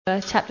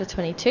Chapter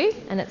 22,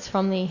 and it's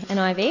from the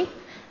NIV,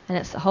 and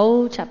it's the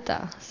whole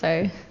chapter.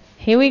 So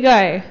here we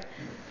go.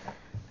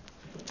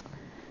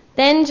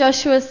 Then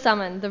Joshua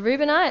summoned the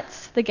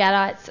Reubenites, the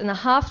Gadites, and the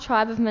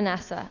half-tribe of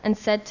Manasseh, and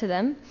said to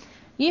them,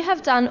 "You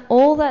have done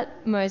all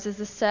that Moses,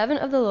 the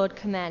servant of the Lord,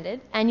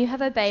 commanded, and you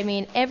have obeyed me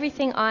in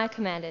everything I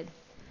commanded.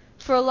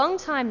 For a long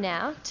time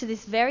now, to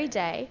this very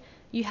day,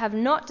 you have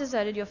not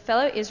deserted your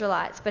fellow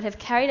Israelites, but have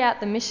carried out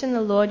the mission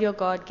the Lord your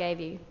God gave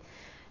you.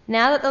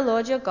 Now that the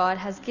Lord your God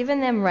has given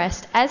them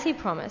rest as he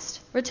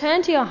promised,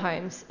 return to your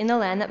homes in the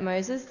land that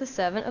Moses, the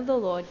servant of the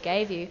Lord,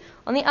 gave you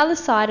on the other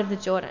side of the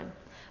Jordan.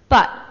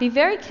 But be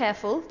very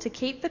careful to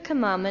keep the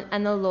commandment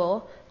and the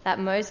law that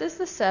Moses,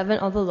 the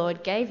servant of the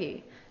Lord, gave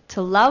you,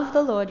 to love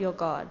the Lord your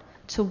God,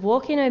 to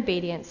walk in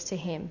obedience to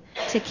him,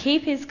 to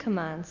keep his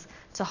commands,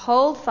 to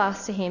hold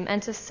fast to him,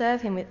 and to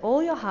serve him with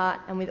all your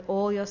heart and with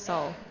all your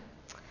soul."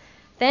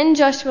 Then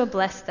Joshua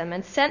blessed them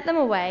and sent them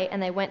away,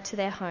 and they went to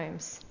their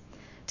homes.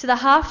 To the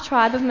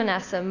half-tribe of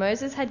Manasseh,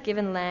 Moses had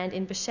given land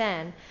in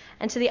Bashan,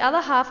 and to the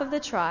other half of the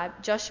tribe,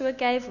 Joshua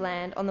gave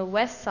land on the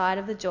west side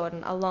of the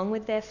Jordan, along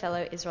with their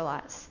fellow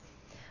Israelites.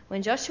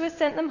 When Joshua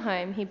sent them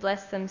home, he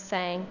blessed them,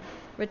 saying,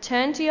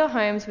 "Return to your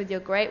homes with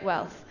your great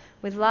wealth,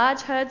 with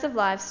large herds of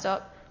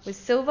livestock, with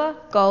silver,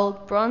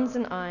 gold, bronze,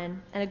 and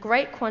iron, and a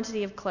great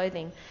quantity of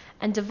clothing,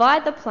 and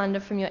divide the plunder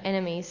from your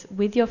enemies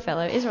with your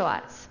fellow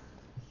Israelites."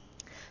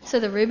 So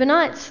the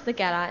Reubenites, the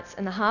Gadites,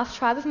 and the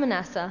half-tribe of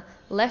Manasseh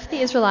left the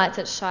Israelites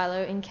at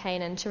Shiloh in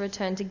Canaan to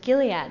return to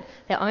Gilead,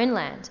 their own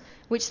land,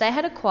 which they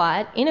had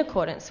acquired in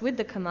accordance with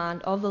the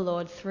command of the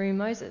Lord through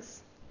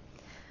Moses.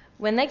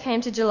 When they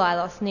came to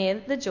Jeliloth near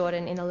the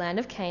Jordan in the land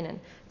of Canaan,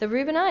 the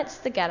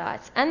Reubenites, the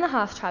Gadites, and the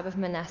half-tribe of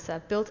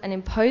Manasseh built an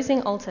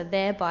imposing altar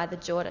there by the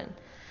Jordan.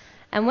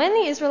 And when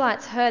the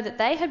Israelites heard that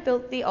they had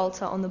built the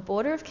altar on the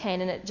border of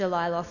Canaan at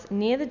Jeliloth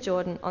near the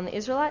Jordan on the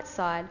Israelite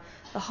side,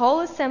 the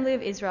whole assembly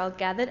of Israel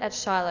gathered at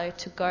Shiloh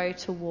to go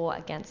to war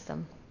against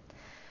them.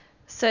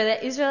 So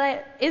the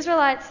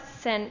Israelites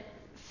sent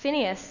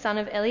Phinehas, son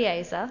of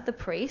Eleazar, the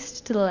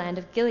priest, to the land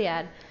of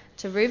Gilead,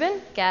 to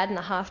Reuben, Gad, and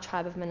the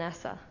half-tribe of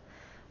Manasseh.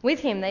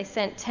 With him they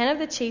sent 10 of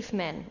the chief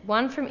men,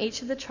 one from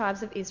each of the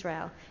tribes of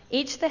Israel,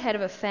 each the head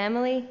of a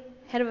family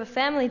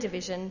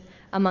division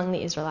among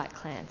the Israelite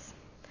clans.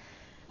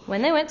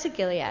 When they went to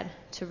Gilead,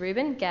 to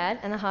Reuben, Gad,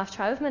 and the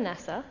half-tribe of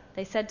Manasseh,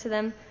 they said to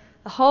them,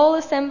 "The whole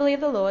assembly of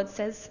the Lord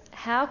says,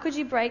 'How could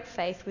you break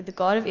faith with the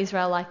God of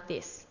Israel like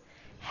this?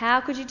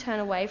 How could you turn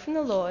away from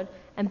the Lord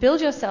and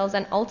build yourselves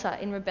an altar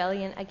in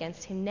rebellion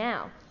against him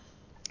now?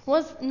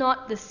 Was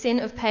not the sin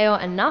of Peor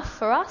enough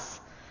for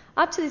us?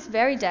 Up to this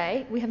very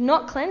day, we have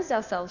not cleansed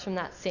ourselves from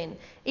that sin,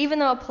 even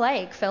though a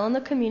plague fell on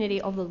the community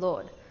of the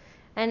Lord.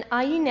 And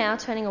are you now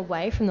turning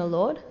away from the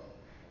Lord?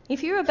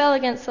 If you rebel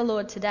against the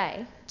Lord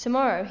today,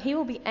 tomorrow he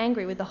will be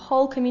angry with the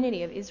whole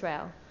community of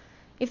Israel.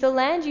 If the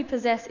land you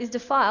possess is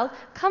defiled,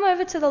 come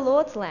over to the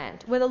Lord's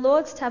land, where the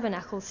Lord's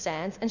tabernacle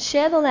stands, and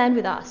share the land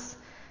with us.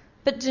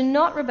 But do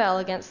not rebel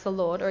against the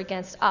Lord or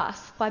against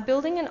us by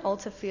building an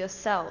altar for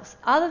yourselves,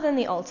 other than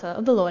the altar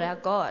of the Lord our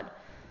God.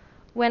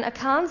 When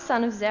Achan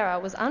son of Zerah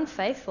was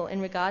unfaithful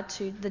in regard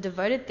to the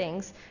devoted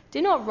things,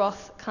 did not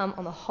wrath come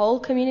on the whole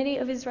community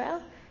of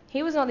Israel?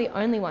 He was not the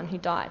only one who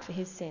died for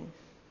his sin."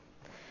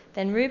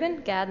 Then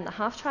Reuben, Gad, and the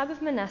half-tribe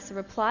of Manasseh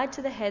replied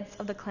to the heads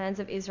of the clans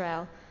of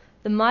Israel,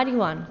 "The mighty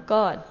one,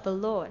 God, the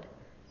Lord.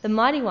 The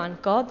mighty one,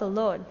 God, the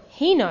Lord.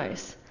 He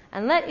knows,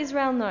 and let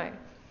Israel know.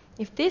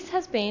 If this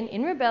has been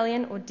in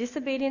rebellion or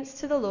disobedience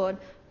to the Lord,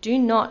 do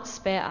not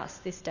spare us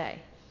this day.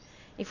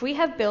 If we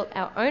have built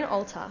our own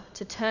altar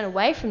to turn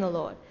away from the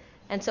Lord,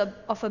 and to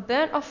offer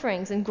burnt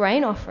offerings and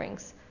grain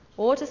offerings,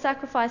 or to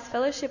sacrifice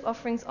fellowship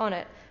offerings on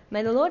it,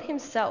 may the Lord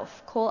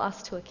himself call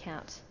us to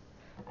account.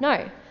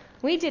 No,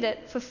 we did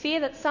it for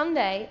fear that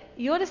someday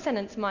your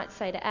descendants might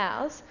say to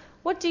ours,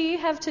 'What do you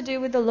have to do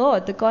with the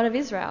Lord, the God of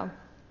Israel?'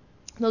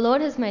 The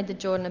Lord has made the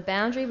Jordan a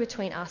boundary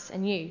between us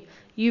and you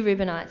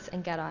Reubenites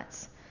and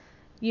Gadites.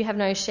 You have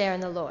no share in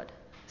the Lord.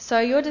 So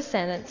your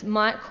descendants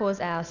might cause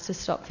ours to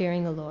stop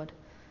fearing the Lord.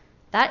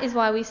 That is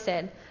why we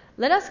said,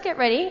 'Let us get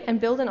ready and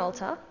build an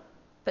altar,'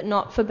 but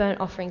not for burnt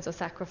offerings or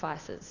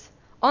sacrifices.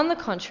 On the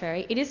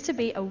contrary, it is to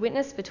be a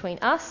witness between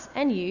us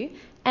and you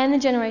and the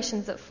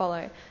generations that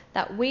follow,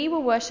 that we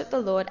will worship the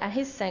Lord at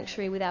his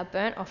sanctuary with our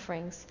burnt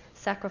offerings,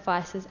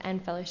 sacrifices,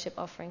 and fellowship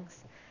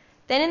offerings.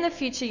 Then in the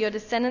future your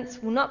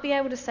descendants will not be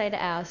able to say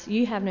to ours,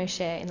 'You have no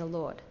share in the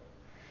Lord.'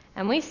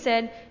 And we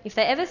said, if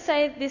they ever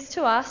say this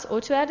to us or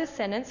to our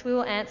descendants, we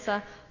will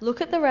answer, 'Look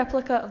at the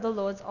replica of the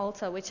Lord's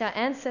altar, which our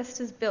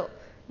ancestors built,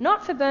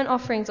 not for burnt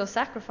offerings or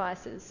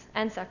sacrifices,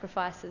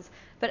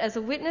 but as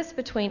a witness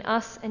between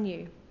us and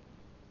you.'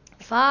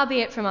 Far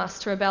be it from us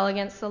to rebel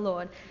against the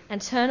Lord and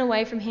turn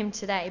away from him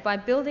today by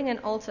building an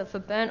altar for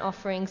burnt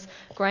offerings,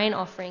 grain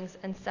offerings,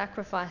 and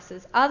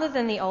sacrifices, other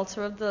than the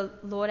altar of the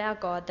Lord our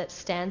God that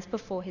stands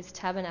before his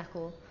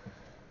tabernacle."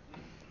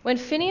 When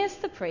Phinehas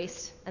the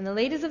priest and the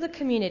leaders of the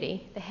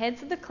community, the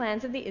heads of the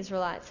clans of the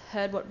Israelites,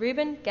 heard what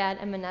Reuben, Gad,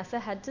 and Manasseh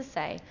had to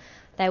say,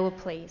 they were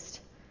pleased.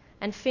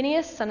 And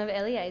Phinehas, son of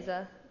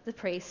Eleazar, the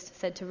priest,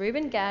 said to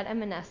Reuben, Gad, and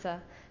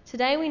Manasseh,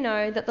 "Today we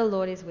know that the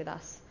Lord is with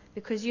us,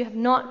 because you have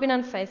not been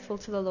unfaithful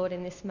to the Lord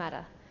in this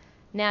matter.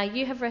 Now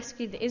you have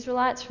rescued the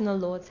Israelites from the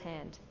Lord's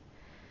hand."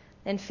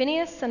 Then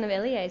Phinehas, son of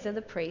Eleazar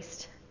the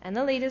priest, and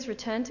the leaders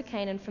returned to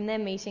Canaan from their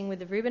meeting with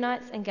the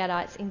Reubenites and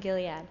Gadites in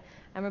Gilead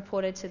and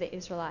reported to the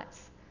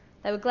Israelites.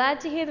 They were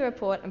glad to hear the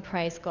report and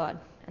praised God,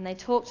 and they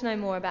talked no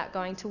more about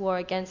going to war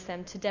against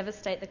them to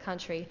devastate the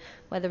country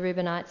where the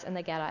Reubenites and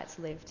the Gadites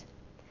lived.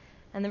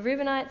 And the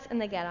Reubenites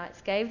and the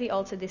Gadites gave the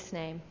altar this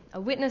name, "A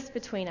witness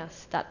between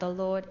us that the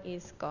Lord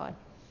is God."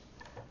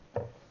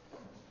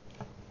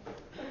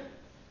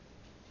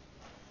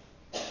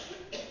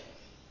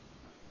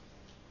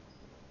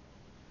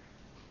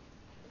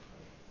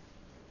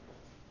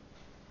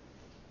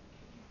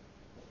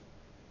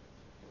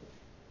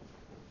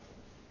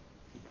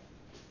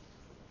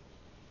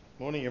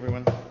 Morning,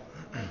 everyone.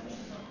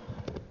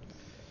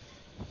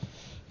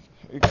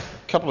 A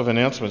couple of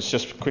announcements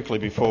just quickly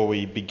before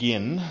we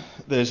begin.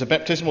 There's a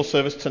baptismal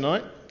service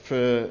tonight.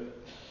 For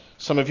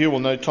some of you will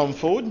know Tom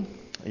Ford,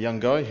 a young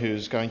guy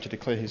who's going to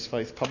declare his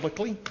faith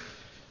publicly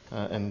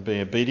and be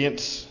obedient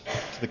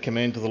to the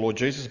command of the Lord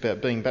Jesus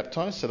about being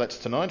baptised. So that's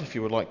tonight if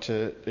you would like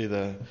to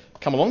either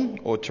come along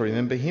or to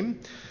remember him.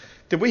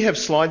 Did we have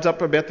slides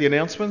up about the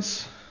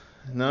announcements?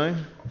 No?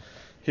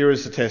 Here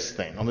is the test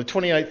then. On the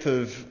 28th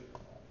of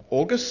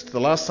August, the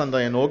last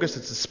Sunday in August,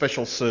 it's a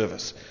special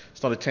service.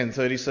 It's not a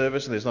 10:30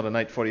 service, and there's not an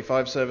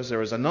 8:45 service,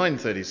 there is a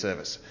 9:30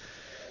 service.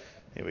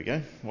 Here we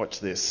go.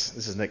 Watch this.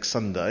 This is next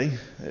Sunday.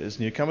 As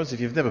newcomers,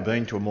 if you've never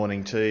been to a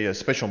morning tea, a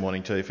special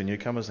morning tea for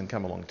newcomers, then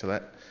come along to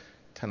that,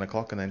 10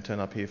 o'clock, and then turn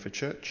up here for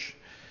church.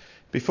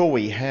 Before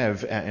we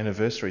have our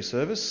anniversary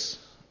service,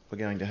 we're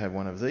going to have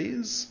one of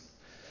these.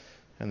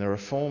 And there are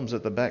forms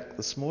at the back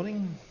this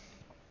morning.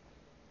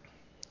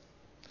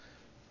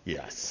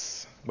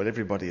 Yes. What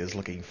everybody is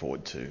looking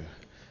forward to.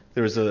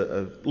 There is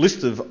a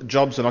list of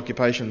jobs and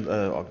occupation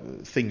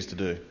things to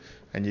do,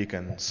 and you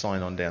can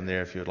sign on down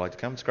there if you would like to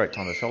come. It's a great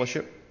time of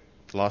fellowship.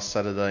 Last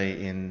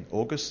Saturday in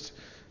August,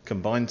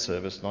 combined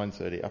service,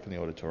 9:30 up in the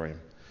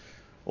auditorium.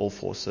 All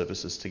 4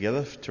 services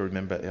together to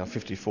remember our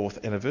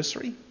 54th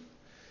anniversary.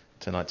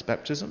 Tonight's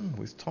baptism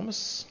with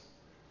Thomas,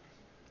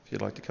 if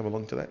you'd like to come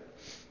along to that.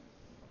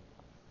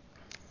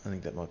 I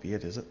think that might be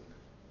it, is it?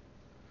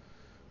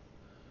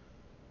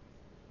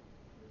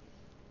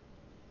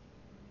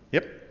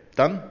 Yep,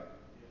 done?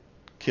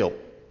 Kill.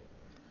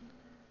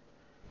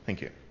 Thank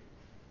you.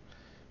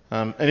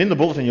 And in the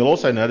bulletin you'll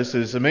also notice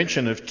there's a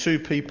mention of 2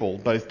 people,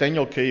 both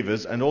Daniel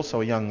Keevers and also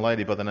a young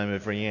lady by the name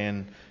of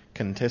Rianne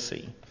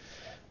Contesi.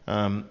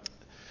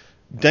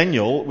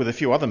 Daniel, with a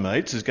few other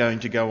mates, is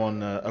going to go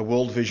on a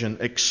World Vision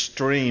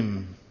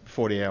extreme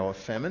 40-hour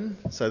famine.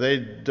 So they're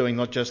doing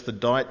not just the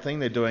diet thing,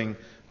 they're doing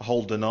a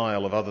whole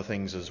denial of other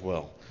things as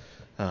well.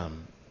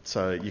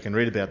 So you can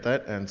read about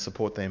that and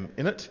support them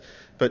in it.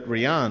 But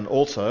Rianne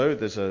also,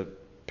 there's a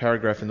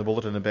paragraph in the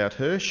bulletin about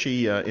her.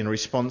 She, in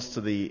response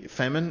to the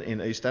famine in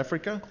East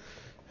Africa,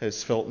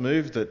 has felt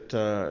moved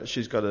that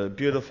she's got a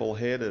beautiful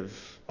head of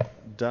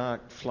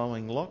dark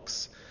flowing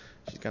locks.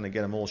 She's going to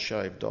get them all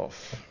shaved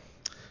off.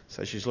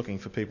 So she's looking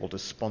for people to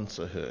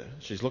sponsor her.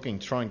 She's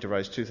trying to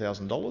raise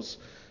 $2,000,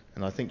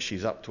 and I think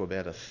she's up to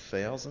about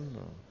 1,000.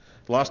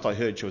 Last I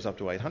heard, she was up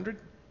to 800.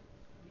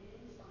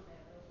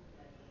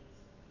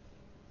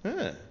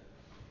 Yeah.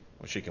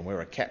 Well, she can wear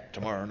a cap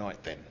tomorrow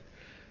night then.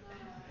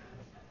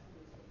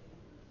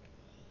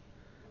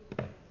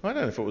 I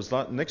don't know if it was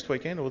next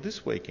weekend or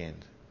this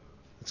weekend.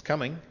 It's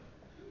coming.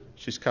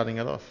 She's cutting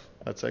it off.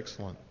 That's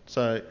excellent.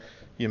 So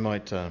you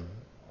might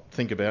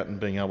think about and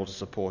being able to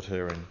support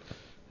her in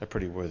a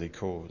pretty worthy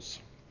cause.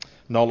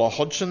 Nola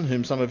Hodgson,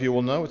 whom some of you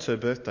will know, it's her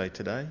birthday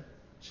today.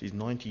 She's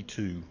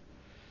 92.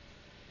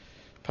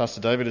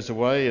 Pastor David is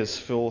away, as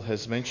Phil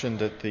has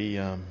mentioned, at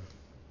the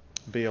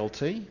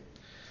BLT.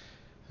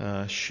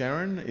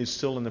 Sharon is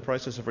still in the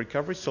process of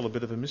recovery, still a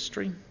bit of a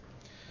mystery.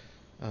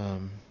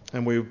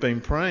 And we've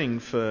been praying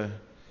for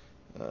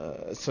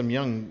some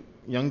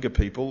younger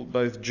people,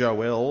 both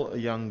Joelle, a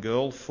young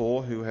girl,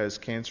 4, who has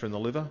cancer in the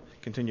liver.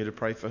 Continue to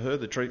pray for her.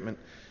 The treatment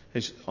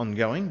is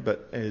ongoing,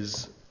 but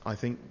is, I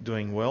think,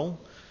 doing well.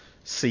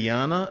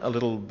 Siana, a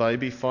little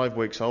baby, 5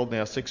 weeks old,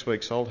 now 6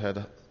 weeks old, had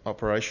an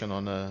operation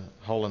on a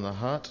hole in the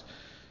heart.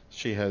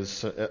 She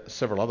has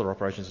several other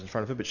operations in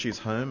front of her, but she's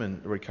home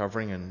and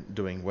recovering and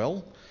doing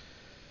well.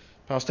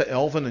 Pastor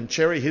Alvin and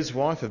Cherry, his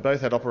wife, have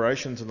both had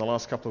operations in the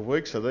last couple of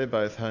weeks, so they're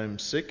both home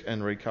sick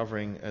and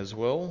recovering as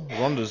well.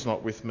 Rhonda's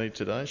not with me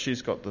today.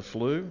 She's got the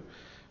flu.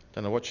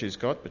 Don't know what she's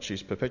got, but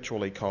she's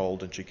perpetually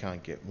cold and she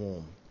can't get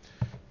warm.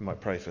 You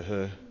might pray for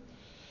her.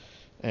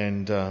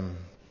 And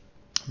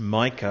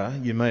Micah,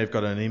 you may have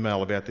got an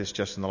email about this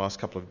just in the last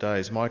couple of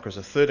days. Micah is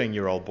a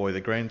 13-year-old boy,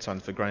 the grandson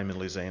for Graham and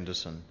Liz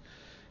Anderson.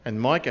 And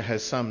Micah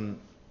has some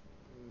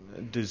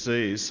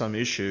disease, some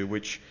issue,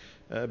 which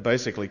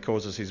basically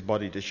causes his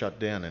body to shut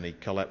down and he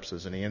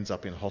collapses and he ends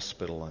up in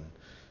hospital and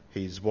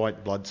his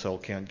white blood cell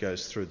count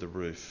goes through the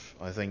roof.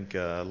 I think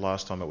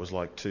last time it was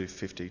like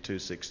 250,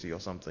 260 or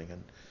something,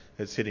 and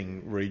it's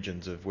hitting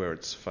regions of where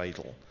it's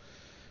fatal.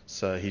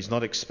 So he's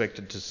not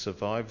expected to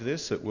survive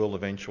this. It will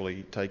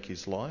eventually take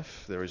his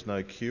life. There is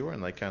no cure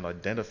and they can't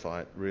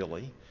identify it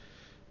really.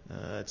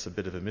 It's a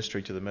bit of a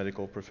mystery to the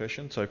medical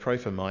profession. So pray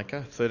for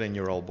Micah,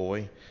 13-year-old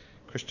boy,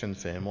 Christian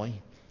family.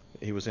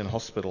 He was in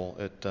hospital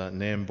at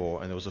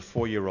Nambour, and there was a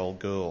 4-year-old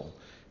girl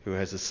who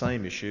has the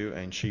same issue,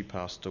 and she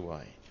passed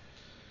away.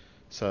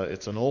 So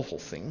it's an awful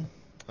thing.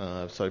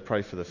 So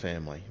pray for the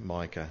family,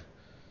 Micah,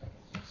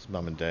 his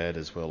mum and dad,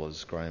 as well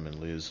as Graham and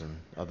Liz and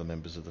other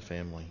members of the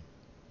family.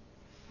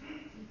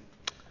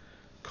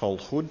 Cole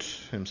Hood,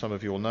 whom some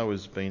of you will know,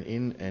 has been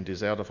in and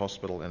is out of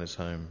hospital and is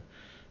home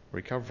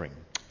recovering.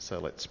 So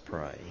let's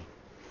pray.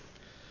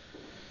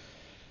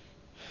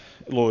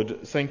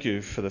 Lord, thank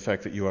you for the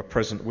fact that you are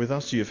present with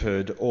us. You've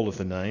heard all of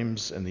the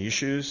names and the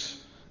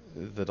issues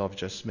that I've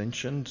just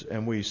mentioned,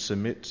 and we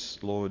submit,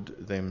 Lord,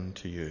 them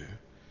to you,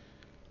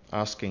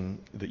 asking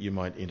that you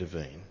might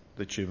intervene,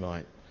 that you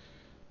might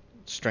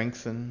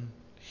strengthen,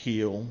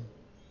 heal,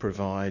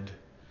 provide,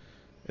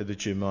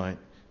 that you might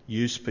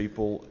use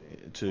people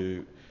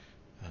to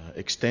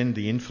extend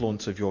the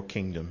influence of your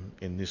kingdom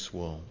in this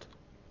world.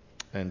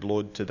 And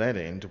Lord, to that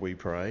end, we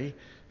pray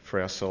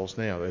for ourselves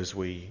now as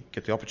we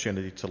get the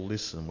opportunity to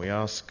listen. We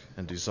ask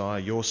and desire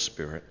your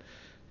Spirit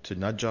to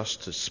nudge us,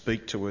 to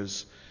speak to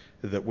us,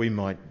 that we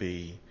might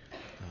be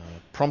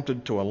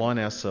prompted to align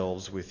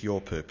ourselves with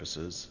your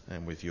purposes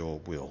and with your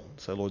will.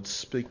 So Lord,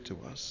 speak to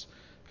us,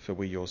 for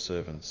we, your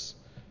servants,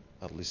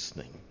 are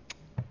listening.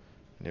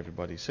 And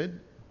everybody said,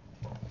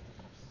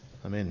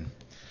 Amen.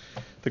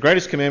 The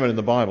greatest commandment in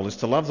the Bible is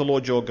to love the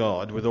Lord your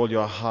God with all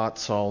your heart,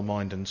 soul,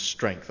 mind and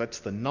strength. That's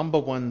the number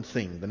one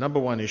thing, the number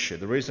one issue.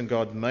 The reason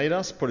God made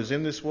us, put us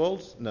in this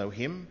world, know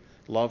him,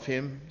 love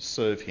him,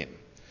 serve him.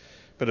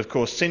 But of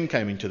course sin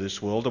came into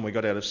this world and we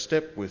got out of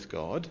step with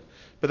God.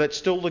 But that's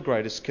still the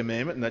greatest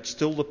commandment, and that's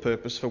still the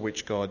purpose for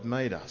which God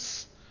made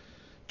us.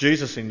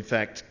 Jesus in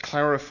fact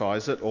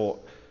clarifies it, or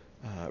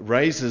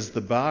raises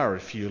the bar,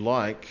 if you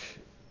like,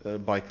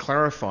 by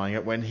clarifying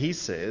it when he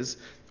says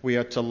we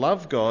are to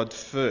love God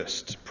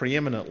first,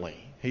 preeminently.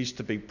 He's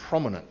to be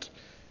prominent,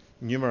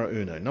 numero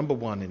uno, number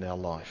one in our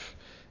life.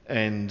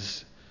 And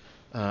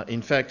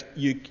in fact,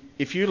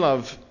 if you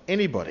love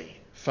anybody,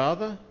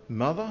 father,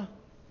 mother,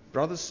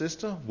 brother,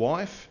 sister,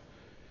 wife,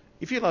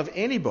 if you love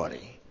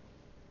anybody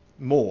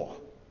more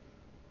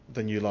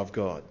than you love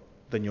God,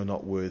 then you're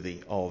not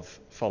worthy of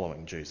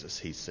following Jesus,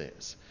 he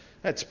says.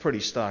 That's pretty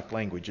stark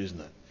language,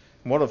 isn't it?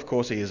 And what, of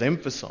course, he is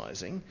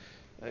emphasising,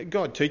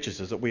 God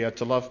teaches us that we are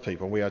to love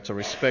people. We are to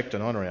respect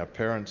and honour our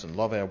parents and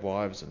love our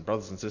wives and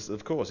brothers and sisters.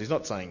 Of course, he's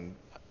not saying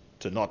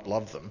to not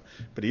love them,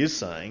 but he is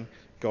saying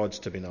God's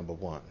to be number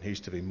one.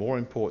 He's to be more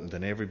important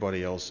than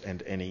everybody else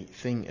and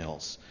anything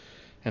else.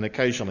 And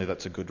occasionally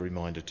that's a good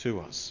reminder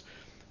to us.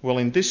 Well,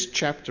 in this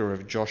chapter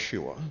of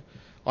Joshua,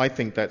 I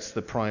think that's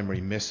the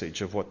primary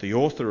message of what the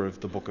author of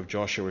the book of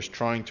Joshua is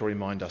trying to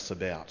remind us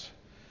about.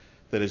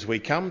 That as we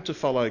come to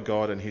follow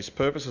God and his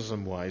purposes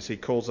and ways, he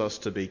calls us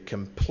to be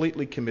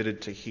completely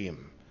committed to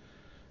him.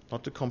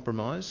 Not to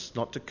compromise,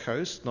 not to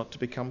coast, not to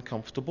become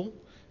comfortable.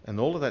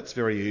 And all of that's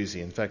very easy.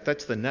 In fact,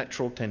 that's the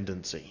natural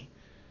tendency.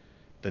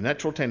 The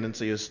natural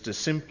tendency is to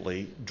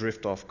simply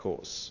drift off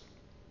course.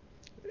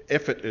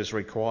 Effort is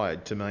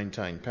required to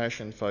maintain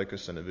passion,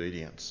 focus and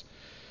obedience.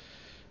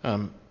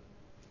 In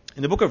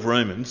the book of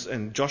Romans,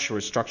 and Joshua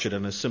is structured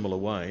in a similar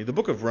way, the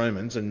book of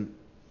Romans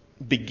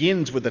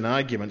begins with an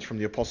argument from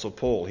the Apostle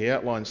Paul. He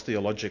outlines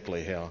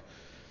theologically how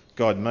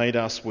God made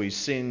us, we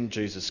sinned,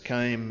 Jesus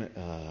came,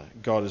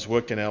 God has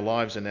worked in our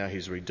lives and now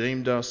he's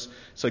redeemed us.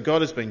 So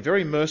God has been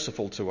very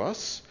merciful to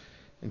us.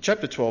 And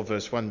chapter 12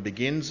 verse 1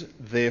 begins,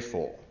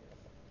 therefore,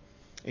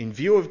 in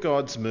view of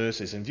God's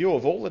mercies, in view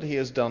of all that he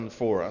has done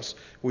for us,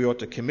 we ought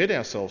to commit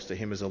ourselves to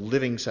him as a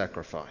living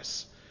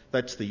sacrifice.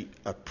 That's the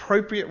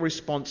appropriate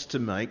response to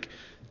make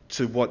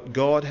to what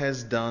God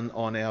has done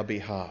on our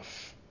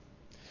behalf.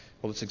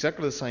 Well, it's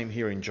exactly the same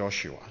here in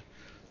Joshua.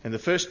 In the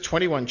first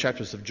 21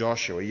 chapters of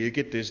Joshua, you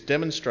get this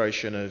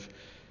demonstration of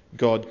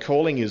God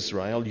calling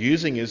Israel,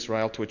 using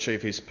Israel to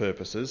achieve his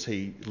purposes.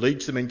 He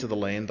leads them into the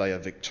land. They are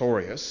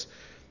victorious.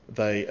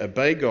 They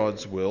obey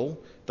God's will.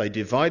 They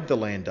divide the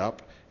land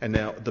up. And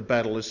now the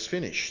battle is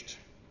finished.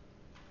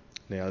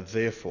 Now,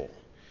 therefore,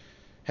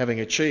 having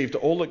achieved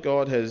all that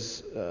God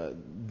has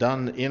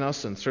done in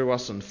us and through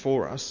us and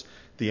for us,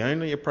 the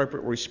only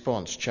appropriate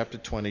response, chapter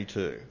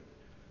 22,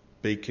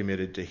 be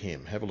committed to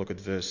him. Have a look at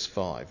verse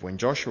 5. When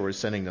Joshua is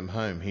sending them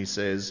home, he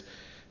says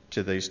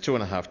to these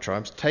 2.5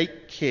 tribes,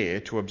 take care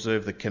to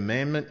observe the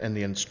commandment and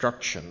the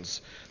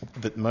instructions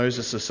that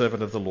Moses, the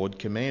servant of the Lord,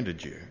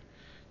 commanded you,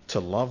 to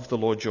love the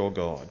Lord your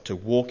God, to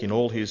walk in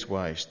all his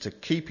ways, to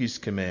keep his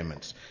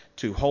commandments,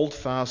 to hold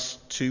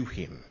fast to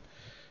him,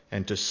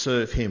 and to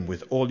serve him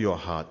with all your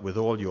heart, with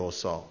all your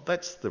soul.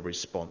 That's the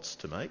response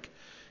to make.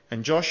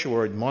 And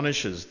Joshua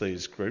admonishes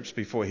these groups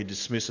before he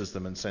dismisses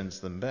them and sends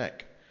them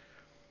back.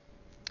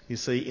 You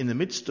see, in the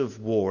midst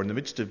of war, in the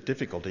midst of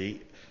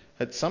difficulty,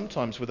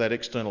 sometimes with that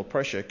external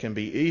pressure, can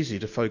be easy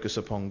to focus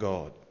upon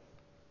God.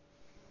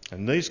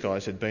 And these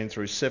guys had been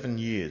through 7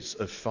 years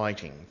of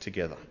fighting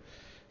together.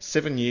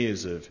 7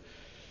 years of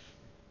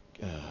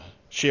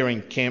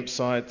sharing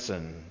campsites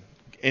and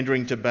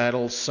entering to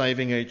battle,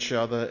 saving each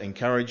other,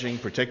 encouraging,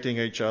 protecting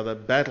each other,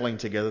 battling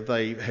together.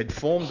 They had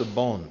formed a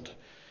bond.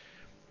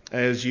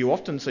 As you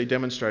often see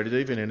demonstrated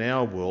even in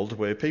our world,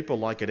 where people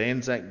like at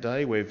Anzac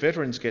Day, where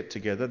veterans get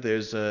together,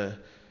 there's a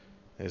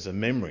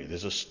memory,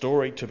 there's a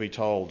story to be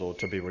told or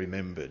to be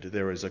remembered.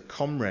 There is a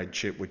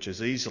comradeship which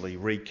is easily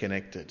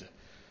reconnected.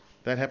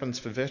 That happens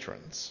for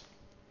veterans.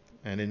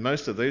 And in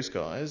most of these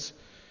guys,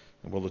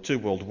 well, the 2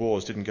 world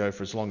wars didn't go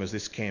for as long as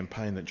this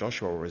campaign that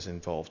Joshua was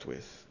involved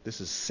with. This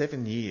is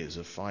 7 years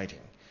of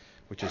fighting,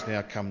 which has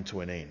now come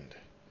to an end.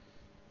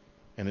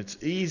 And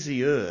it's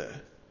easier,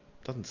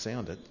 doesn't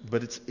sound it,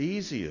 but it's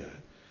easier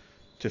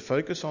to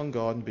focus on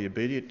God and be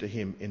obedient to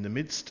Him in the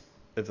midst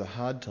of the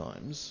hard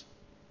times.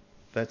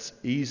 That's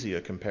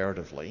easier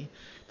comparatively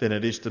than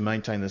it is to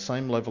maintain the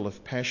same level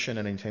of passion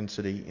and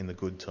intensity in the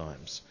good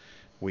times.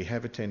 We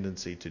have a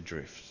tendency to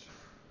drift.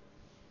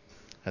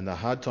 And the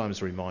hard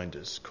times remind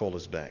us, call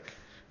us back.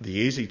 The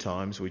easy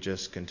times, we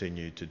just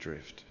continue to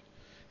drift.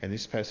 And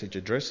this passage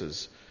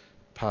addresses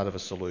part of a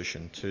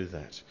solution to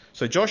that.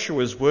 So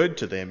Joshua's word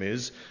to them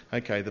is,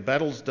 okay, the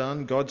battle's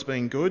done, God's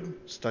been good,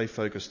 stay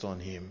focused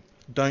on Him.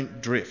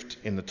 Don't drift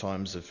in the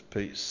times of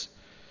peace.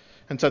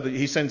 And so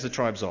he sends the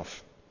tribes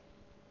off.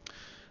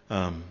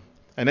 And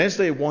as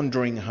they're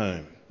wandering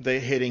home, they're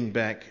heading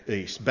back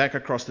east, back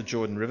across the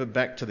Jordan River,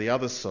 back to the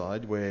other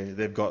side where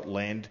they've got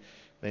land,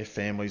 their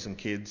families and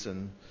kids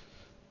and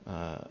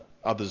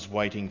others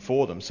waiting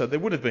for them. So there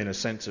would have been a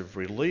sense of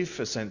relief,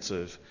 a sense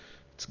of,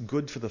 it's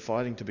good for the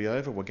fighting to be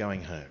over, we're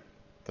going home.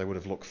 They would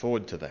have looked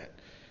forward to that.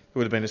 There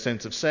would have been a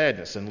sense of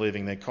sadness in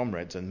leaving their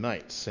comrades and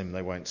mates whom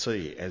they won't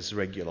see as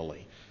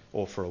regularly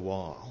or for a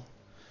while.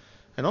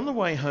 And on the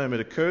way home it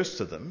occurs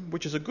to them,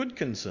 which is a good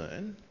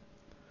concern,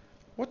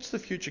 what's the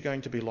future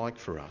going to be like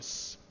for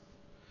us?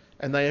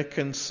 And they are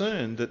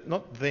concerned that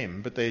not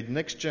them, but their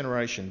next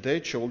generation,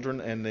 their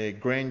children and their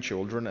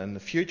grandchildren and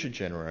the future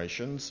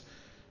generations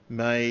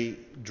may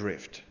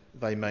drift.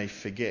 They may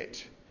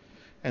forget.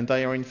 And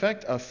they are in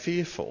fact are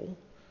fearful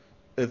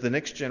of the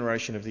next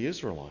generation of the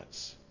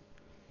Israelites.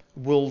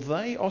 Will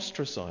they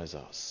ostracise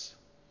us?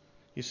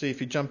 You see,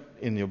 if you jump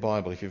in your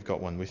Bible, if you've got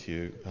one with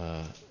you,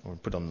 or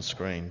put on the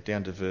screen,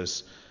 down to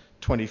verse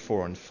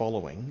 24 and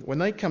following, when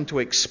they come to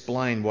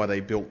explain why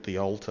they built the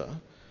altar,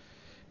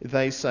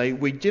 they say,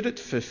 we did it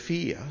for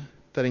fear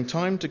that in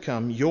time to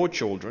come your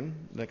children,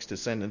 next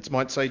descendants,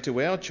 might say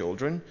to our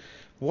children,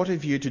 what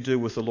have you to do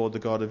with the Lord the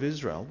God of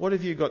Israel? What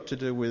have you got to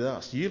do with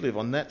us? You live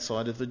on that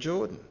side of the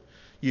Jordan.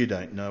 You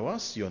don't know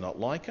us. You're not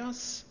like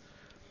us.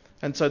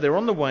 And so they're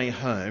on the way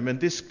home, and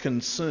this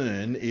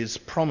concern is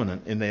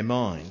prominent in their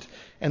mind,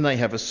 and they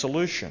have a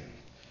solution.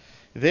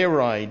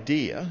 Their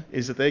idea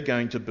is that they're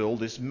going to build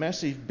this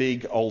massive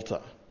big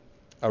altar,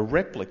 a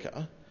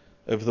replica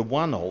of the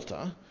one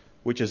altar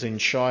which is in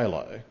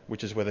Shiloh,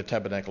 which is where the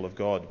tabernacle of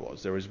God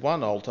was. There is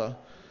one altar,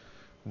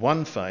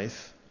 one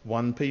faith,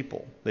 one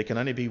people. There can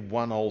only be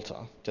one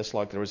altar, just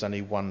like there is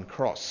only one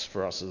cross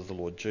for us as the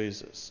Lord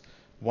Jesus.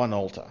 One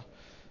altar.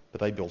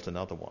 But they built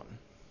another one.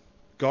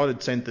 God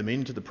had sent them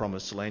into the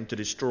promised land to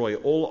destroy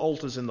all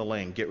altars in the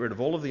land, get rid of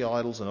all of the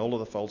idols and all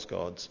of the false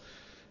gods,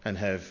 and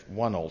have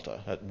one altar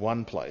at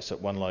one place,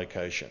 at one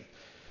location.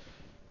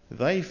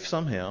 They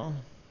somehow,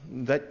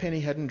 that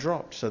penny hadn't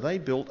dropped, so they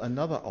built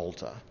another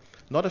altar.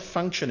 Not a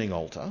functioning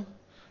altar,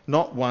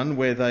 not one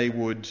where they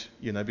would,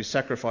 be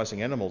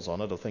sacrificing animals on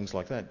it or things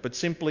like that, but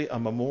simply a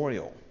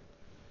memorial.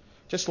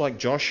 Just like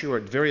Joshua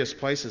at various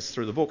places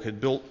through the book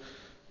had built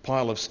a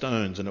pile of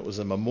stones and it was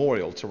a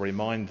memorial to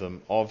remind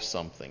them of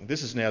something.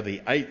 This is now the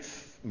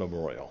 8th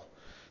memorial.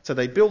 So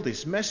they build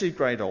this massive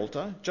great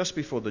altar just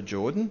before the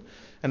Jordan,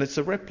 and it's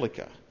a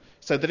replica.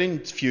 So that in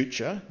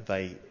future,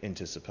 they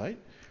anticipate,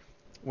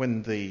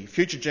 when the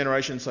future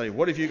generations say,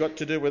 what have you got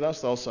to do with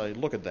us? They'll say,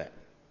 look at that.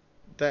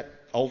 That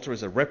altar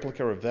is a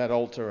replica of that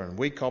altar and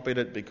we copied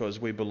it because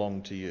we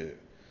belong to you.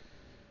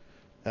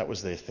 That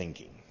was their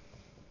thinking.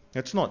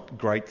 It's not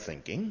great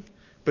thinking,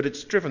 but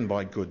it's driven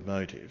by good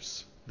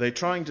motives. They're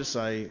trying to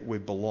say we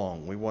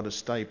belong, we want to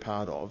stay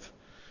part of.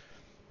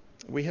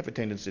 We have a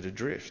tendency to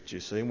drift, you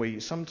see, and we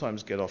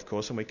sometimes get off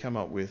course and we come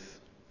up with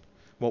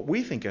what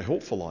we think are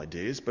helpful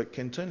ideas but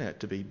can turn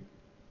out to be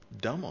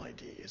dumb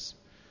ideas.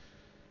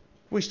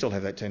 We still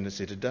have that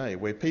tendency today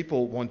where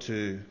people want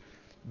to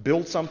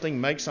build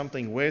something, make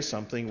something, wear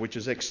something which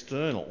is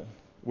external,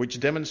 which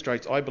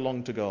demonstrates I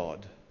belong to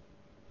God.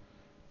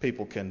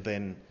 People can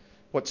then,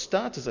 what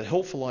starts as a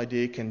helpful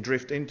idea can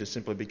drift into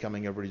simply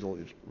becoming a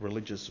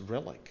religious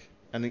relic,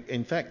 and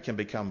in fact can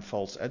become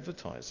false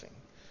advertising.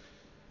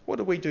 What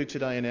do we do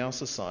today in our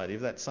society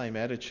of that same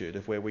attitude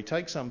of where we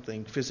take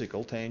something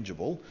physical,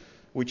 tangible,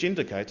 which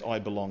indicates I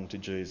belong to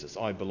Jesus,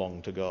 I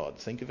belong to God?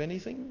 Think of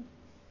anything?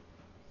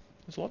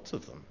 There's lots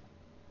of them.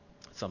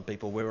 Some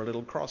people wear a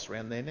little cross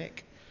around their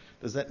neck.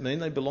 Does that mean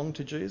they belong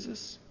to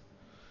Jesus?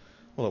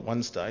 Well, at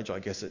one stage I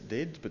guess it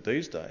did, but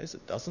these days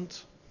it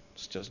doesn't.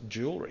 It's just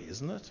jewellery,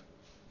 isn't it?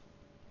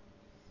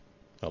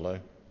 Hello?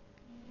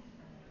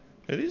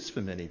 It is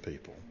for many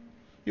people.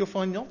 You'll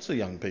find lots of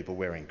young people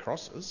wearing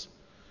crosses.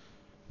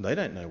 They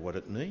don't know what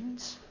it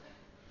means.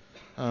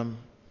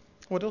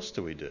 What else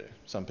do we do?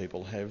 Some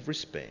people have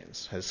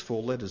wristbands, has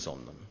 4 letters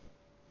on them.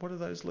 What are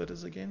those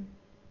letters again?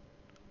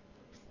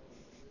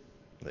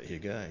 There you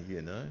go,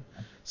 you know.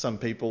 Some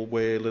people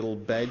wear little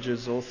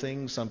badges or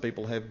things. Some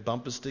people have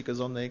bumper stickers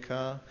on their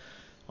car.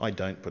 I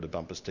don't put a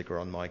bumper sticker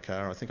on my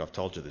car. I think I've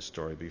told you this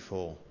story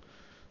before.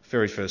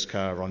 Very first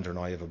car Rhonda and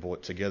I ever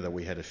bought together,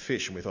 we had a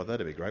fish, and we thought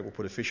that'd be great. We'll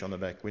put a fish on the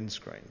back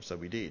windscreen. So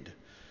we did.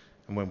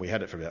 And when we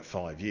had it for about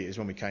 5 years,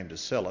 when we came to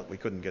sell it, we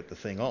couldn't get the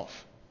thing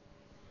off.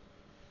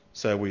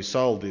 So we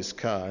sold this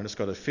car and it's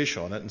got a fish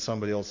on it and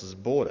somebody else has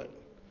bought it.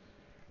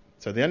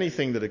 So the only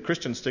thing that a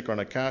Christian sticker on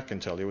a car can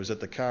tell you is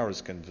that the car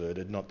is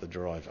converted, not the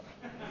driver.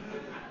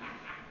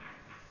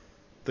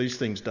 These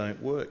things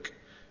don't work.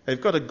 They've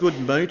got a good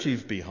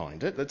motive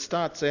behind it. It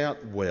starts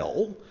out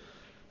well.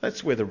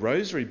 That's where the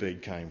rosary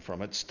bead came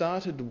from. It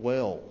started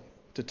well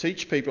to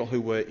teach people who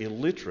were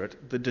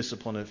illiterate the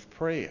discipline of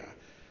prayer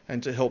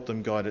and to help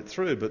them guide it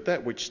through. But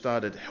that which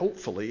started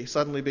helpfully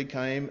suddenly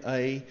became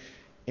a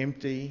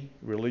empty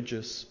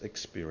religious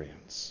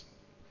experience.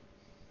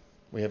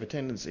 We have a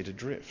tendency to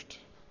drift.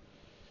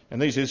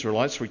 And these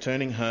Israelites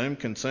returning home,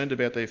 concerned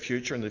about their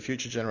future and the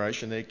future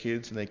generation, their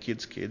kids and their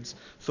kids' kids,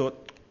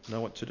 thought, know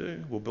what to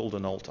do? We'll build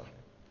an altar.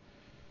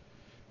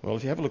 Well,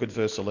 if you have a look at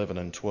verse 11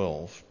 and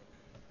 12,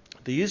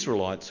 the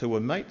Israelites, who were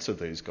mates of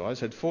these guys,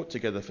 had fought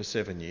together for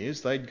 7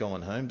 years. They'd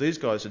gone home. These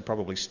guys had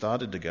probably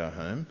started to go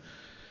home.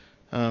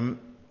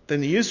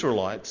 Then the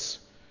Israelites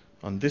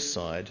on this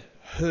side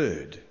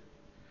heard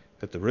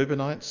that the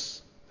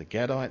Reubenites, the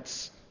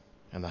Gadites,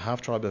 and the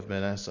half-tribe of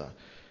Manasseh,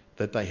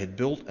 that they had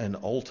built an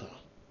altar.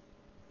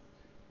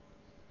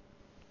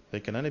 There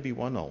can only be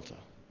one altar.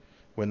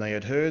 When they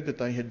had heard that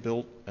they had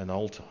built an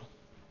altar,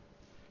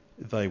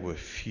 they were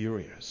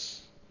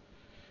furious.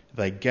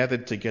 They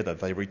gathered together.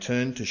 They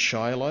returned to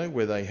Shiloh,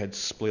 where they had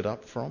split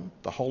up from,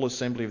 the whole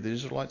assembly of the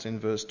Israelites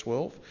in verse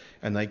 12,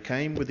 and they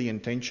came with the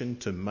intention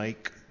to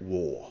make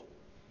war.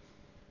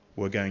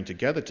 We're going to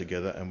gather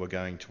together and we're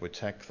going to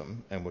attack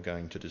them and we're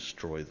going to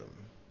destroy them.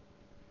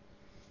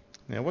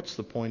 Now, what's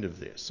the point of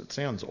this? It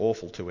sounds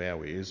awful to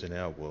our ears in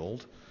our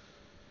world.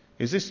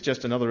 Is this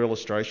just another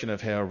illustration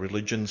of how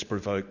religions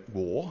provoke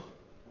war?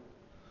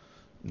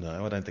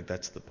 No, I don't think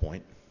that's the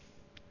point.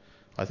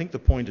 I think the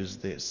point is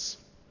this.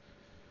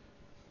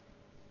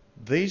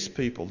 These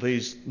people,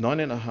 these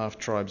 9.5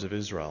 tribes of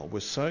Israel,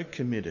 were so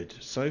committed,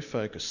 so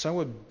focused, so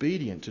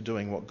obedient to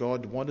doing what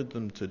God wanted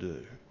them to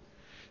do,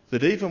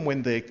 that even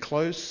when their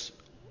close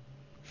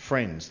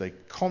friends, their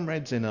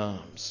comrades in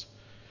arms,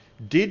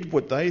 did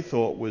what they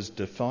thought was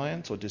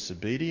defiance or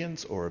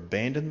disobedience or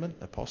abandonment,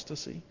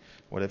 apostasy,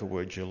 whatever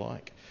word you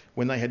like,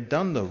 when they had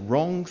done the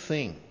wrong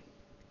thing,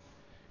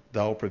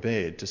 they were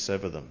prepared to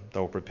sever them. They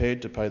were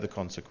prepared to pay the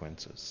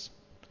consequences.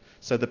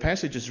 So the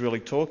passage is really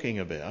talking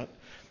about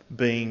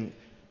being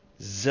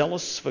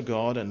zealous for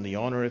God and the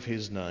honour of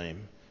his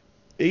name,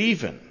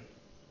 even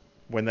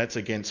when that's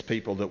against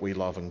people that we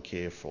love and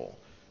care for.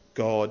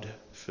 God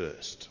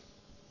first.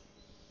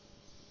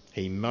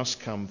 He must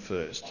come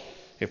first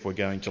if we're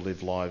going to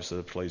live lives that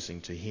are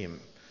pleasing to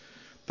him.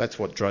 That's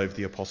what drove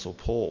the Apostle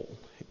Paul.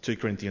 2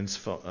 Corinthians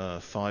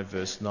 5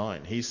 verse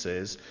 9. He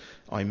says,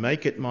 I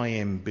make it my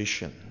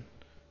ambition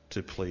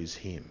to please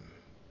him.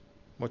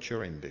 What's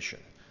your ambition?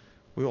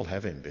 We all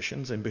have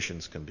ambitions.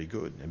 Ambitions can be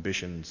good.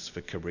 Ambitions for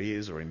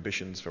careers or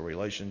ambitions for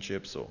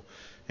relationships or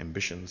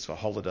ambitions for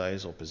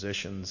holidays or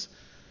possessions.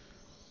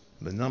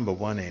 The number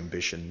one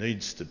ambition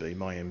needs to be,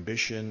 my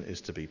ambition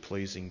is to be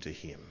pleasing to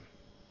him.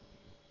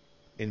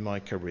 In my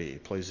career,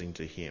 pleasing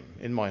to him.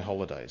 In my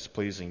holidays,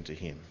 pleasing to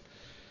him.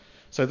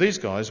 So these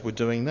guys were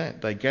doing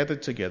that. They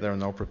gathered together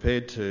and they were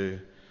prepared to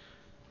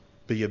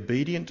be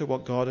obedient to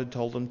what God had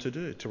told them to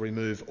do, to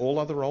remove all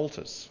other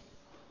altars,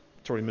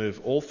 to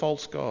remove all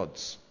false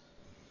gods.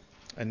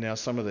 And now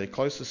some of their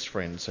closest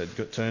friends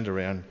had turned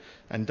around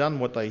and done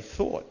what they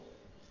thought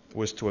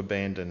was to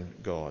abandon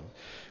God.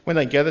 When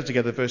they gathered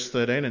together, verse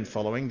 13 and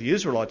following, the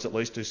Israelites at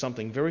least do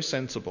something very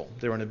sensible.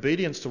 They're in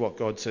obedience to what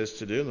God says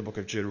to do in the book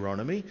of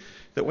Deuteronomy,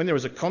 that when there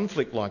is a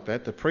conflict like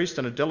that, the priest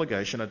and a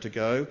delegation are to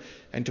go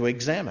and to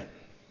examine.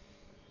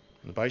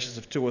 On the basis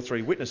of 2 or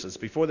 3 witnesses,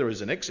 before there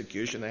is an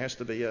execution, there has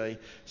to be a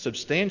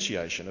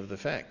substantiation of the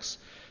facts.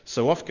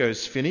 So off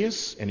goes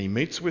Phinehas and he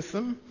meets with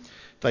them.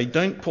 They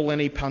don't pull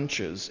any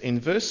punches. In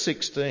verse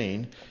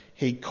 16,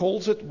 he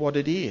calls it what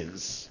it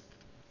is.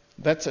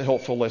 That's a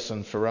helpful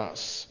lesson for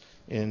us.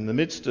 In the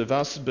midst of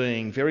us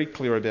being very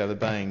clear about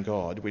obeying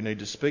God, we need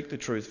to speak the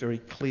truth very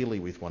clearly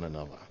with one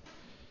another.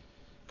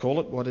 Call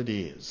it what it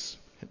is.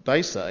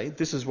 They say,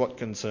 this is what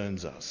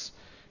concerns us.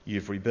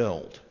 You've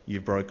rebelled,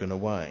 you've broken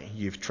away,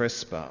 you've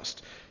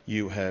trespassed,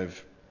 you're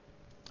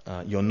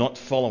not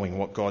following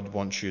what God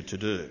wants you to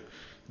do.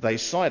 They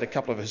cite a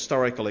couple of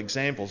historical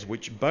examples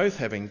which both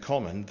have in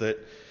common that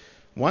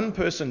one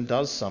person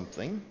does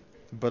something,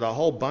 but a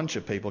whole bunch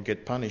of people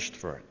get punished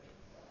for it.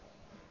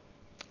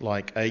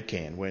 Like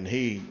Achan, when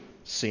he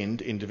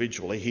sinned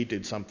individually, he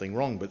did something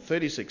wrong, but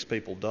 36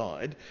 people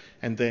died,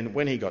 and then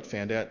when he got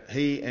found out,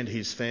 he and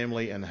his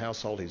family and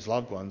household, his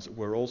loved ones,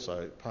 were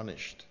also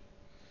punished.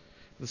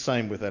 The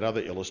same with that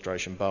other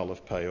illustration, Baal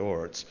of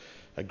Peor. It's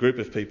a group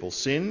of people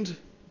sinned,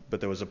 but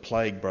there was a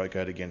plague broke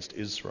out against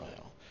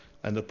Israel.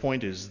 And the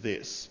point is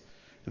this,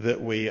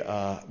 that we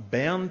are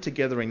bound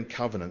together in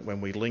covenant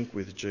when we link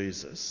with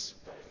Jesus,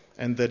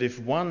 and that if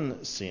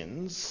one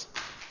sins,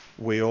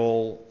 we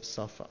all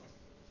suffer.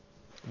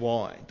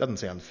 Why? Doesn't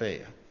sound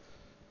fair.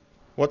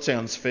 What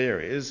sounds fair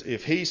is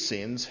if he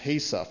sins, he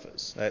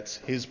suffers. That's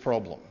his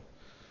problem.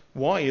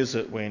 Why is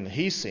it when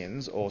he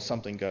sins or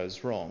something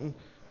goes wrong,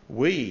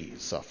 we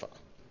suffer?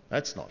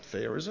 That's not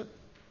fair, is it?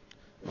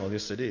 Well,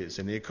 yes, it is.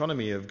 In the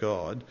economy of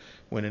God,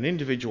 when an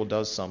individual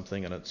does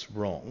something and it's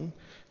wrong,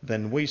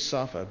 then we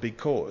suffer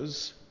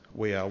because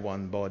we are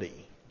one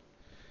body.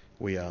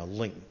 We are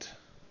linked.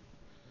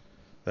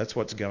 That's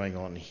what's going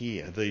on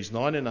here. These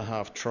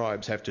 9.5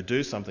 tribes have to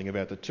do something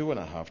about the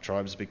 2.5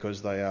 tribes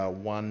because they are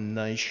one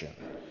nation.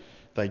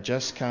 They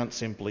just can't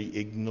simply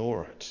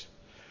ignore it.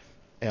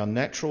 Our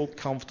natural,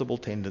 comfortable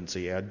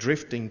tendency, our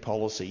drifting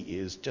policy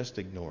is just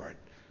ignore it,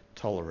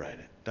 tolerate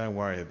it, don't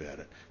worry about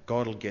it.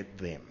 God will get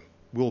them.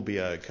 We'll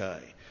be okay.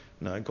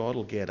 No, God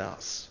will get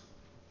us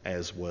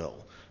as well.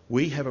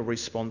 We have a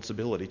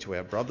responsibility to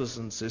our brothers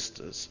and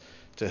sisters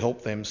to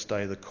help them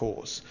stay the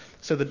course.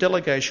 So the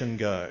delegation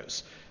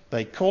goes.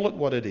 They call it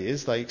what it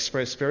is. They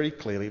express very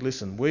clearly,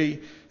 listen,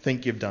 we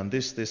think you've done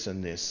this, this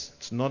and this.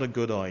 It's not a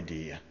good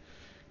idea.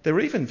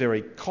 They're even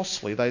very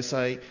costly. They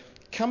say,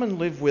 come and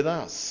live with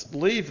us.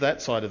 Leave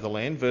that side of the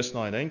land, verse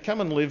 19.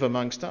 Come and live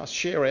amongst us.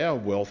 Share our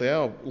wealth,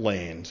 our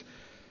land,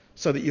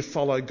 so that you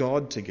follow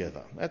God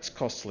together. That's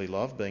costly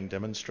love being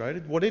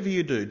demonstrated. Whatever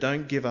you do,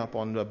 don't give up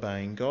on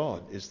obeying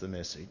God, is the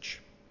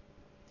message.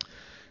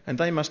 And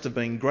they must have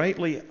been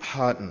greatly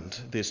heartened,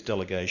 this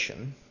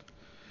delegation,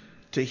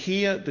 to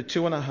hear the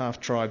 2.5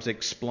 tribes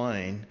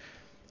explain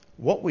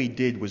what we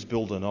did was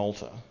build an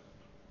altar.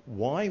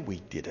 Why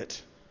we did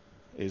it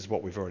is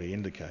what we've already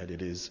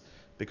indicated, is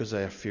because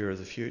of our fear of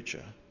the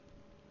future.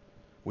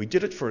 We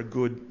did it for a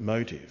good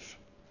motive.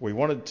 We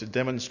wanted to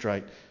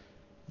demonstrate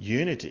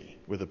unity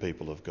with the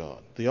people of God.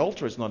 The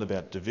altar is not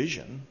about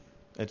division.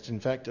 It's in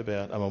fact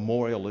about a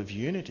memorial of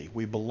unity.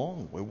 We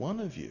belong. We're one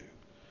of you.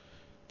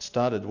 It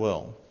started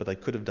well, but they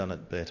could have done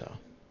it better.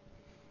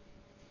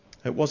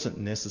 It wasn't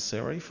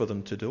necessary for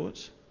them to do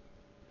it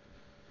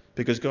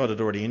because God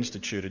had already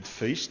instituted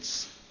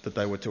feasts that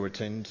they were to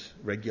attend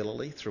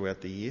regularly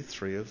throughout the year,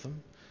 3 of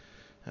them.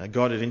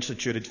 God had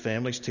instituted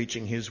families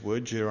teaching his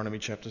word, Deuteronomy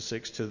chapter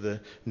 6, to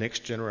the next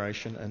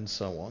generation and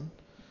so on.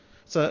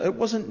 So it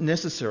wasn't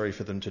necessary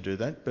for them to do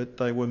that, but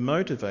they were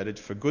motivated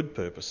for good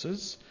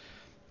purposes,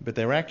 but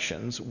their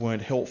actions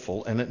weren't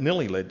helpful and it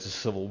nearly led to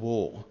civil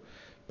war.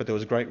 But there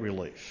was great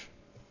relief.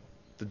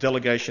 The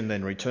delegation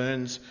then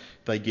returns,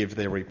 they give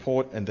their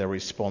report and their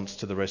response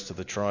to the rest of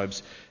the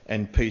tribes,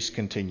 and peace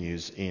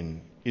continues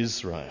in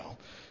Israel.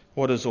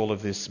 What does all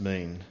of this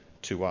mean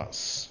to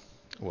us?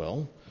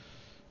 Well,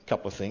 a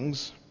couple of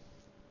things.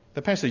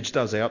 The passage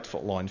does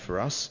outline for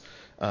us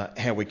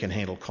how we can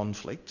handle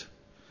conflict.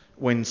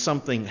 When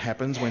something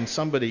happens, when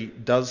somebody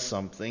does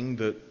something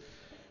that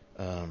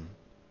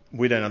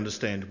we don't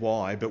understand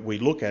why, but we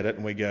look at it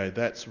and we go,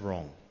 that's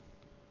wrong.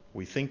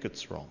 We think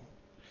it's wrong.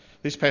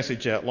 This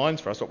passage outlines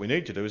for us what we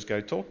need to do is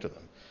go talk to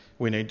them.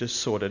 We need to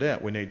sort it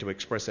out. We need to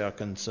express our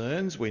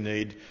concerns. We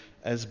need,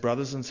 as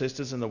brothers and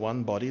sisters in the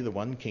one body, the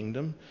one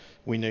kingdom,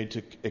 we need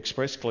to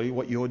express clearly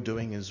what you're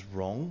doing is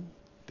wrong.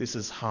 This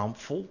is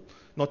harmful,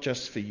 not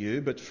just for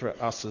you, but for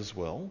us as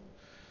well.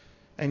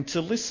 And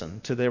to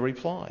listen to their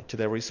reply, to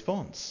their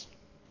response,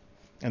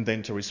 and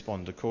then to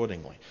respond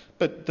accordingly.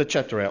 But the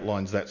chapter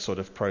outlines that sort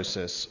of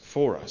process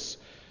for us.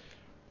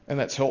 And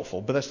that's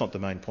helpful, but that's not the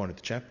main point of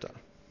the chapter.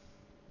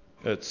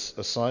 It's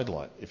a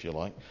sidelight, if you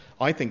like.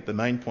 I think the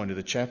main point of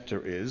the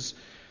chapter is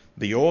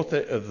the author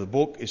of the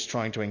book is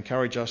trying to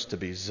encourage us to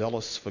be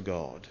zealous for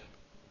God,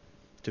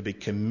 to be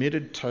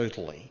committed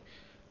totally,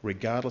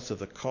 regardless of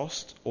the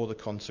cost or the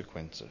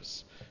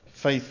consequences,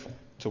 faithful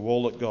to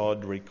all that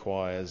God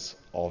requires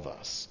of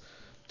us,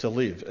 to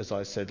live, as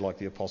I said, like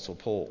the Apostle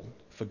Paul,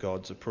 for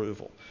God's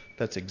approval.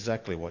 That's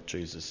exactly what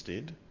Jesus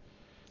did.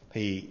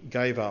 He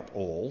gave up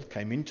all,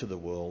 came into the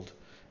world,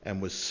 and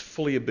was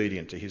fully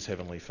obedient to his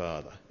heavenly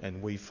Father.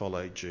 And we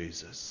follow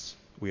Jesus.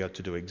 We are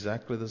to do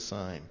exactly the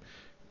same.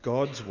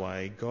 God's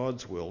way,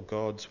 God's will,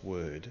 God's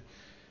word,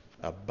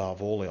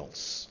 above all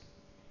else.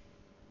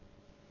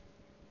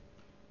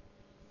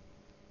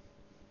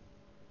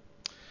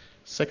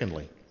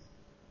 Secondly,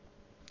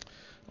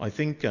 I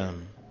think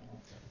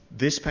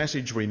this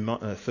passage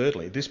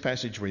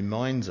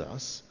reminds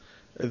us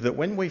that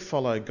when we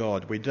follow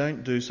God, we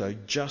don't do so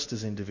just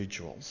as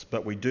individuals,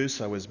 but we do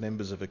so as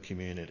members of a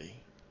community.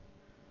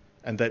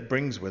 And that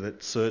brings with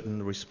it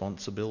certain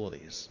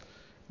responsibilities.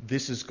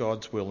 This is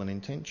God's will and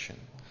intention.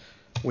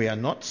 We are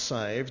not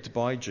saved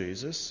by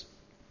Jesus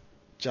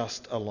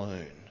just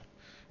alone.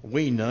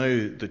 We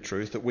know the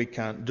truth that we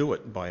can't do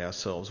it by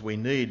ourselves. We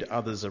need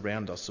others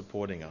around us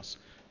supporting us,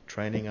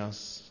 training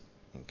us,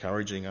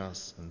 encouraging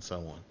us, and so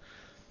on.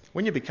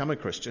 When you become a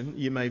Christian,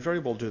 you may very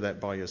well do that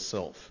by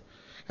yourself.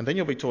 And then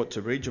you'll be taught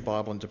to read your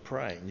Bible and to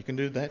pray, and you can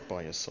do that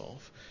by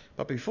yourself.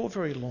 But before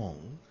very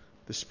long,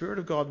 the Spirit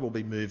of God will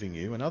be moving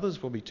you, and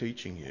others will be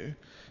teaching you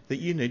that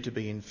you need to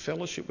be in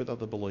fellowship with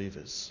other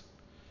believers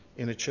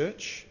in a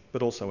church,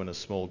 but also in a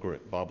small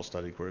group, Bible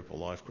study group or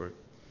life group.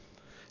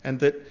 And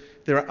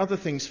that there are other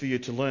things for you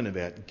to learn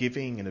about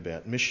giving and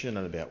about mission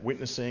and about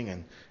witnessing.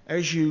 And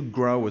as you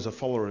grow as a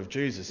follower of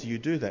Jesus, you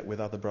do that with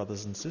other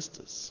brothers and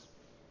sisters.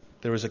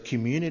 There is a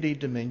community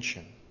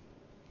dimension.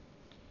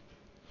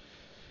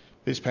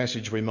 This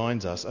passage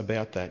reminds us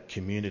about that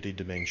community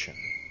dimension.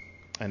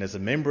 And as a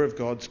member of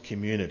God's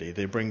community,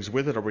 there brings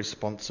with it a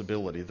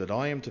responsibility that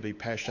I am to be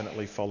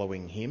passionately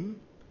following him.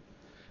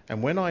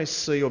 And when I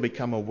see or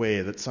become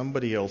aware that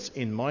somebody else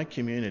in my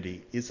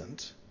community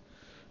isn't,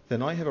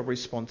 then I have a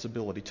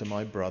responsibility to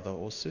my brother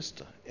or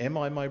sister. Am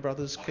I my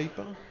brother's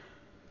keeper?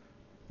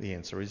 The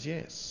answer is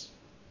yes,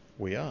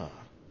 we are.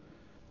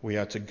 We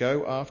are to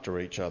go after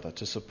each other,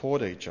 to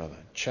support each other,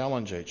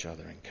 challenge each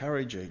other,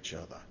 encourage each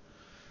other.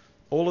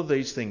 All of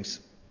these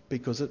things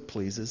because it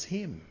pleases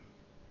him.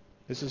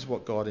 This is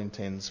what God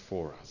intends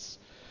for us.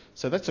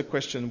 So that's a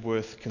question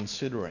worth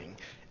considering.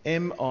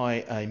 Am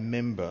I a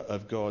member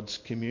of God's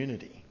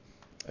community?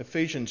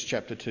 Ephesians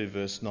chapter 2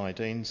 verse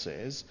 19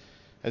 says,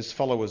 as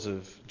followers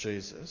of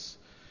Jesus,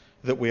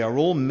 that we are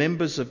all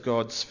members of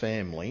God's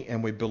family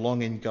and we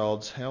belong in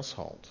God's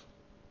household.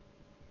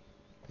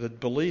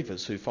 That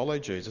believers who follow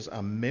Jesus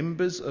are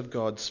members of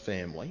God's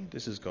family.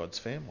 This is God's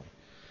family.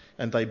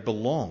 And they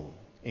belong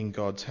in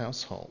God's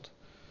household.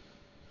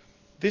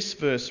 This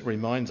verse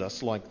reminds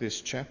us, like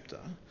this chapter,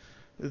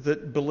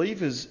 that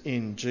believers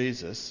in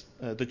Jesus,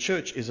 the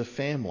church is a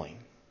family.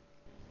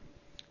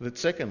 That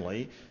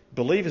secondly,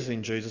 believers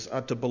in Jesus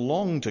are to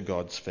belong to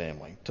God's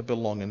family, to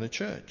belong in the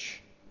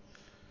church.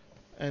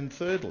 And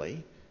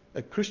thirdly,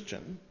 a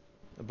Christian,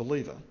 a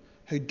believer,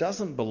 who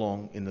doesn't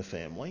belong in the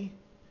family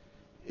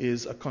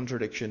is a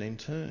contradiction in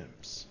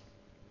terms.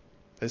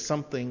 There's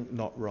something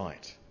not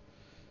right.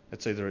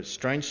 It's either it's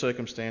strange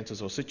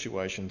circumstances or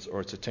situations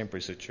or it's a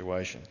temporary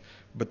situation.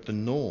 But the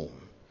norm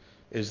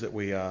is that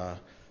we are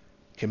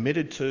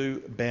committed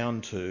to,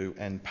 bound to,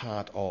 and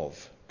part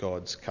of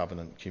God's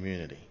covenant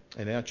community.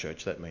 In our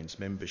church, that means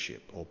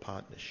membership or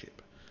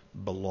partnership,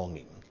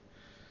 belonging.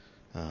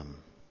 And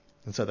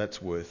so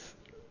that's worth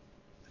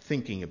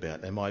thinking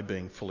about. Am I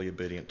being fully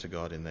obedient to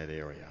God in that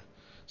area?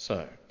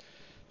 So,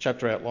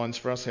 chapter outlines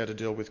for us how to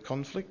deal with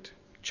conflict.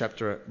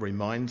 Chapter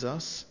reminds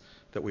us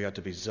that we are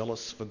to be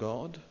zealous for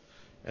God.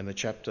 And the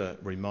chapter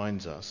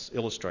reminds us,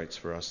 illustrates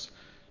for us,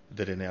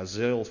 that in our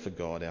zeal for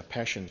God, our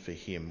passion for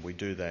him, we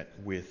do that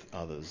with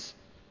others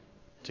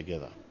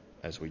together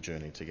as we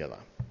journey together.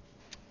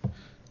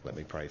 Let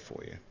me pray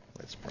for you.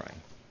 Let's pray.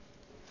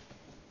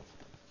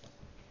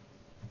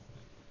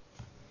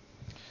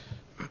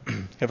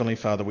 Heavenly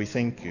Father, we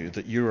thank you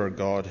that you are a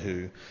God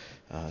who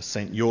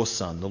sent your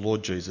Son, the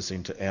Lord Jesus,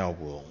 into our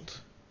world,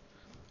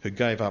 who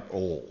gave up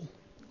all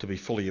to be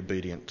fully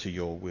obedient to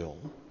your will,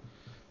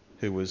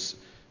 who was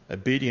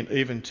obedient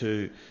even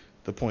to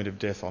the point of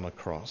death on a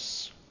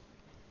cross.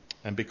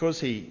 And because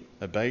he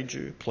obeyed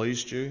you,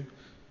 pleased you,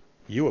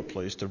 you were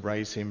pleased to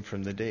raise him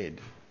from the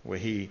dead, where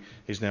he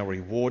is now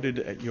rewarded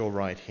at your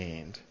right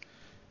hand,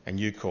 and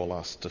you call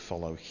us to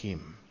follow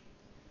him.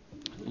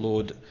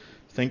 Lord,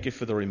 thank you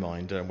for the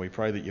reminder, and we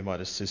pray that you might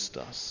assist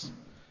us,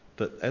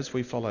 that as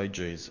we follow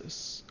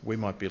Jesus, we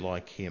might be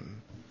like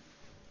him,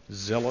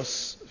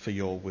 zealous for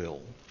your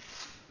will,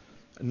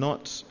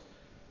 not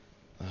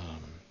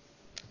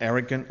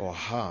arrogant or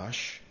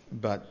harsh,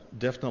 but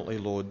definitely,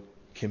 Lord,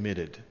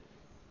 committed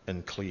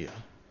and clear,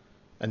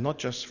 and not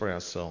just for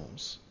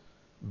ourselves,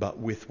 but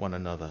with one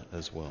another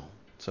as well.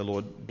 So,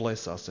 Lord,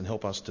 bless us and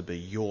help us to be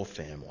your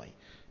family,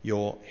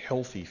 your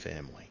healthy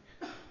family,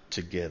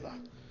 together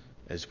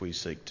as we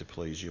seek to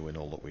please you in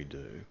all that we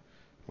do.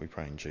 We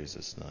pray in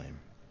Jesus' name.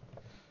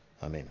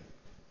 Amen.